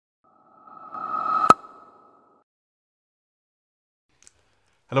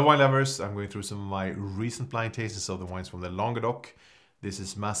Hello wine lovers, I'm going through some of my recent blind tastings of the wines from the Languedoc. This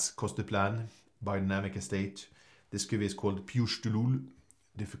is Costeplane Biodynamic Estate. This cuvée is called Piouch,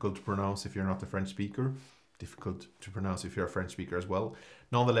 difficult to pronounce if you're not a French speaker. Difficult to pronounce if you're a French speaker as well.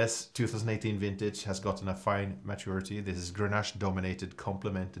 Nonetheless, 2018 vintage has gotten a fine maturity. This is Grenache dominated,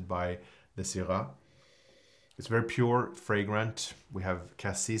 complemented by the Syrah. It's very pure, fragrant. We have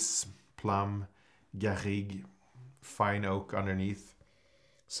cassis, plum, garrigue, fine oak underneath.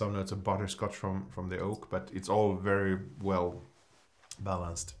 Some notes of butterscotch from the oak, but it's all very well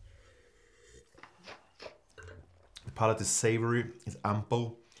balanced. The palate is savory, it's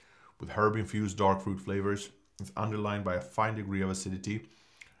ample, with herb-infused dark fruit flavors. It's underlined by a fine degree of acidity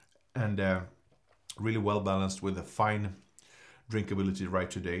and really well balanced with a fine drinkability right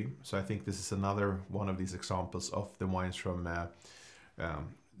today. So I think this is another one of these examples of the wines from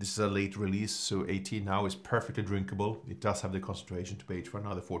this is a late release, so 18 now is perfectly drinkable. It does have the concentration to age for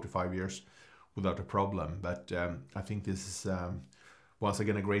another 4 to 5 years without a problem. But I think this is once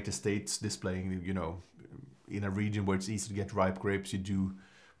again a great estate displaying, you know, in a region where it's easy to get ripe grapes, you do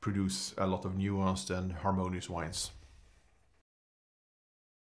produce a lot of nuanced and harmonious wines.